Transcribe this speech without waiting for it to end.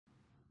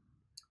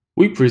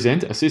We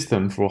present a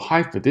system for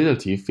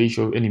high-fidelity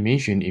facial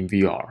animation in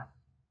VR.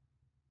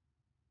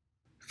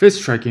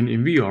 Face tracking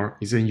in VR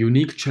is a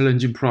unique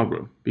challenging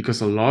problem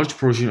because a large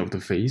portion of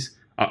the face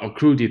are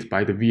occluded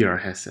by the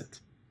VR headset.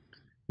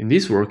 In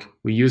this work,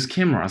 we use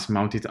cameras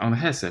mounted on the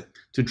headset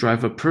to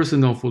drive a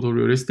personal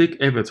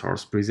photorealistic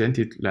avatars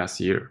presented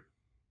last year.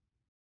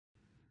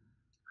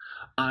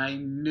 I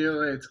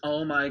knew it!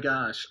 Oh my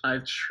gosh,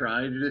 I've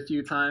tried it a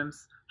few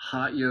times.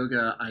 Hot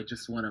yoga, I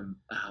just want to,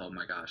 oh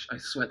my gosh, I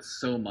sweat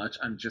so much,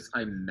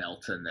 I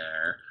melt in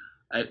there.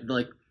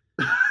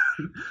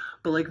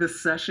 But the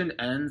session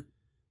ends.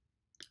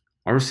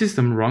 Our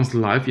system runs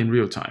live in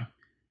real time,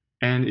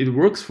 and it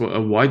works for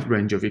a wide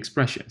range of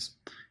expressions,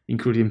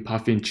 including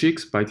puffing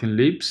cheeks, biting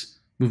lips,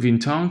 moving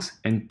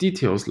tongues, and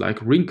details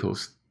like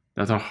wrinkles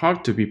that are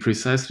hard to be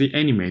precisely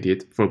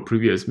animated for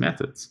previous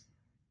methods.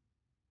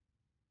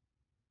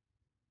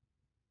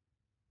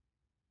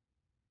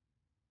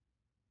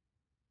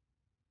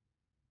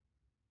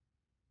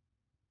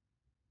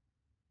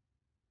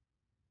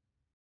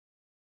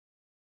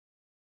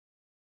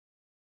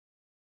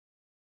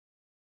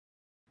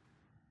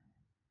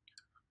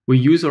 We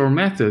use our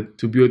method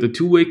to build a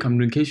two-way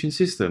communication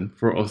system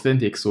for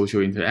authentic social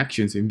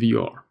interactions in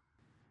VR.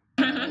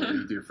 What do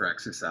you do for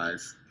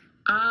exercise?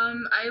 I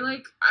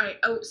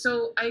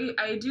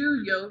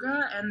do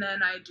yoga and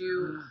then I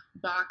do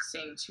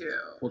boxing too.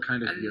 What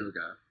kind of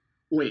yoga?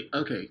 Wait,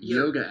 okay,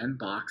 yoga and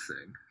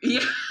boxing.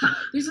 Yeah,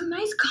 there's a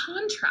nice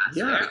contrast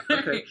there.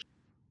 Okay.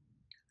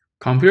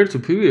 Compared to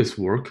previous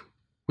work,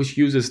 which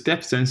uses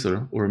depth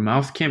sensor or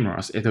mouth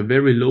cameras at a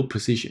very low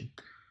precision,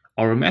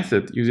 our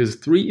method uses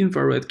 3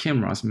 infrared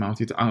cameras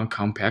mounted on a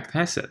compact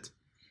headset.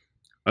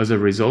 As a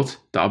result,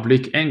 the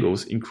oblique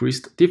angles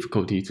increased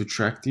difficulty to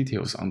track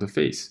details on the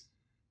face.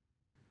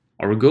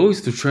 Our goal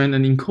is to train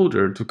an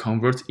encoder to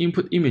convert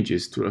input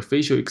images to a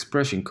facial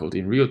expression code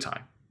in real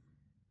time.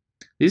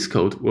 This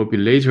code will be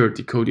later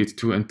decoded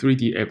to a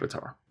 3D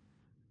avatar.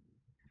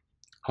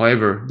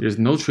 However, there is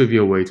no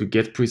trivial way to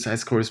get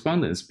precise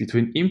correspondence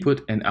between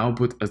input and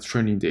output as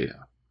training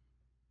data.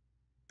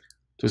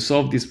 To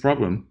solve this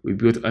problem, we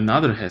built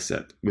another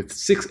headset with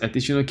 6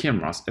 additional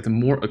cameras at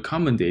more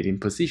accommodating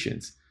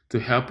positions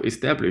to help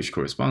establish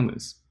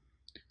correspondence.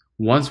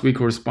 Once we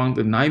correspond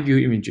the 9 view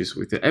images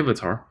with the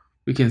avatar,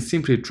 we can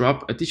simply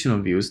drop additional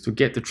views to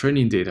get the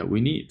training data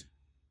we need.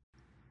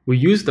 We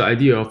use the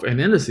idea of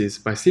analysis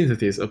by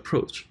synthesis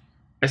approach,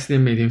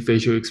 estimating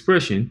facial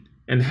expression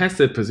and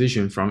headset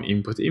position from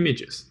input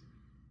images.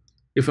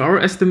 If our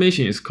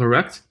estimation is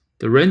correct,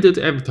 the rendered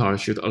avatar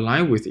should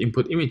align with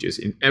input images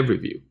in every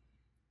view.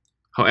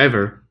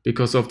 However,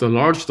 because of the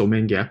large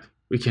domain gap,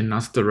 we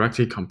cannot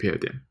directly compare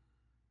them.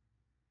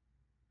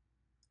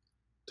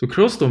 To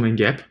close domain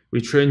gap,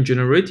 we train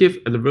generative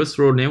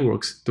adversarial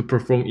networks to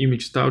perform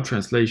image style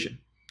translation.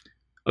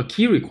 A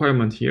key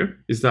requirement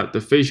here is that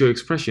the facial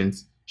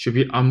expressions should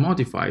be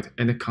unmodified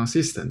and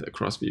consistent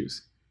across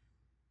views.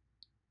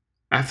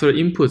 After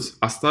inputs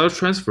are style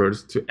transferred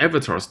to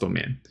avatar's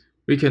domain,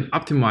 we can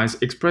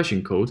optimize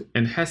expression code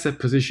and headset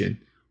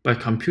position by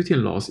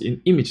computing loss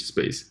in image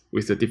space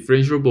with a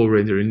differentiable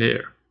rendering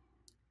layer.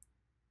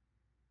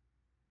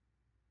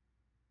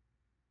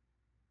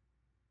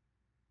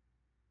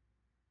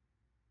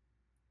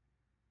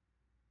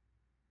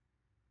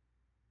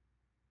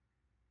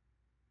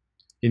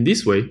 In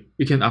this way,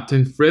 we can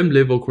obtain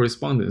frame-level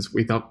correspondence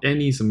without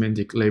any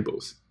semantic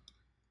labels.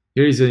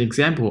 Here is an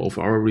example of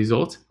our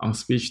result on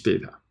speech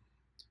data.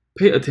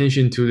 Pay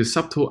attention to the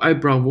subtle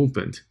eyebrow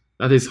movement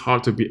that is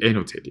hard to be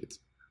annotated.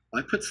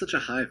 Why put such a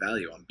high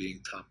value on being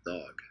top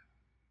dog?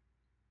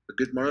 A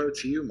good morrow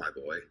to you, my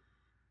boy.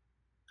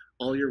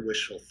 All your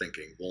wishful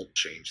thinking won't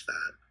change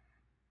that.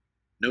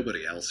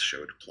 Nobody else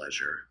showed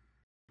pleasure.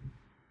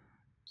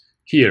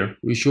 Here,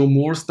 we show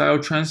more style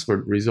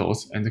transferred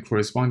results and the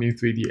corresponding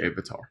 3D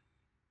avatar.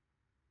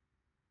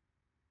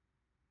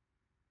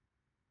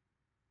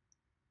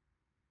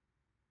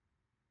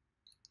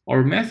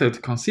 Our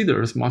method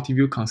considers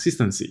multiview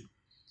consistency.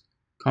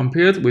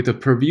 Compared with the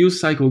per-view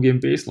cycle gain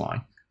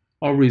baseline,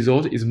 our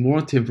result is more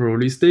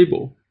temporally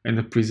stable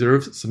and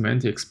preserves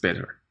semantics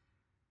better.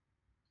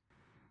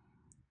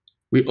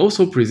 We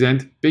also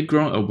present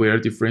background-aware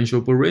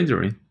differentiable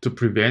rendering to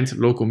prevent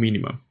local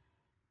minimum.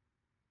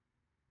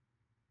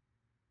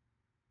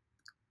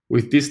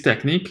 With this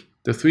technique,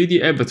 the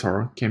 3D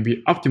avatar can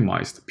be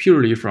optimized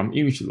purely from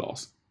image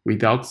loss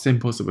without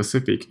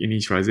sample-specific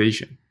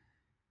initialization.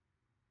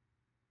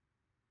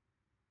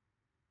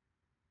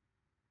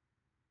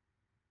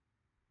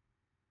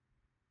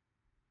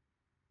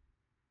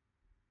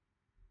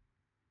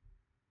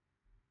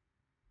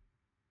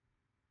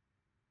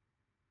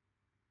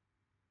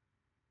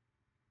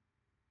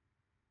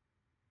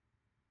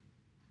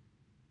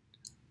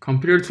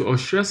 Compared to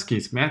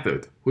Ostrowski's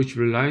method, which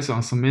relies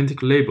on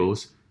semantic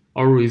labels,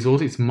 our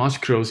result is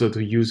much closer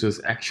to users'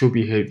 actual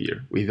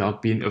behavior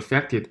without being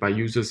affected by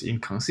users'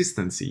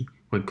 inconsistency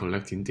when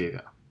collecting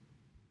data.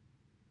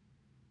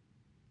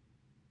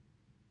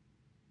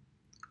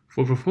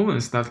 For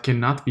performance that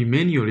cannot be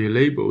manually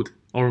labeled,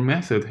 our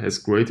method has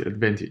great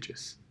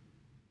advantages.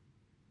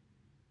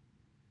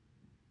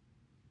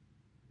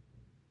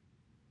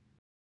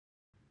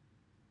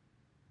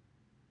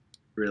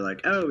 We're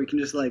like, oh, we can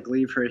just like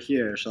leave her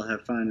here. She'll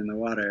have fun in the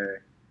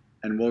water,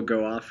 and we'll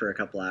go off for a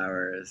couple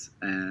hours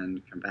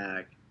and come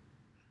back.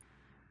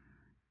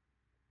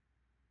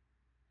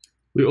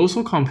 We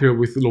also compare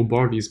with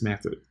Lombardi's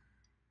method.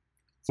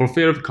 For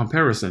fair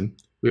comparison,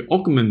 we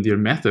augment their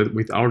method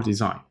with our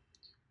design,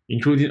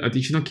 including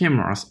additional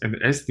cameras and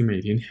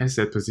estimating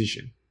headset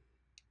position.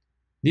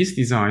 These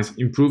designs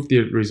improve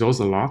their results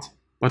a lot,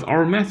 but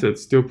our method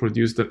still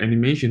produces the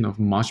animation of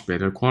much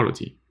better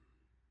quality.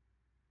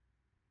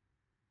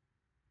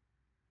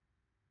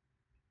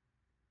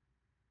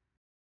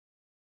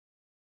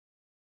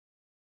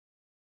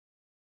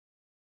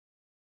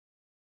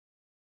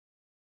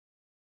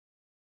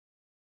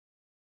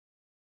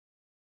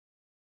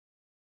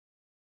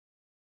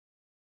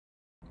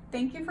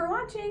 Thank you for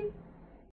watching!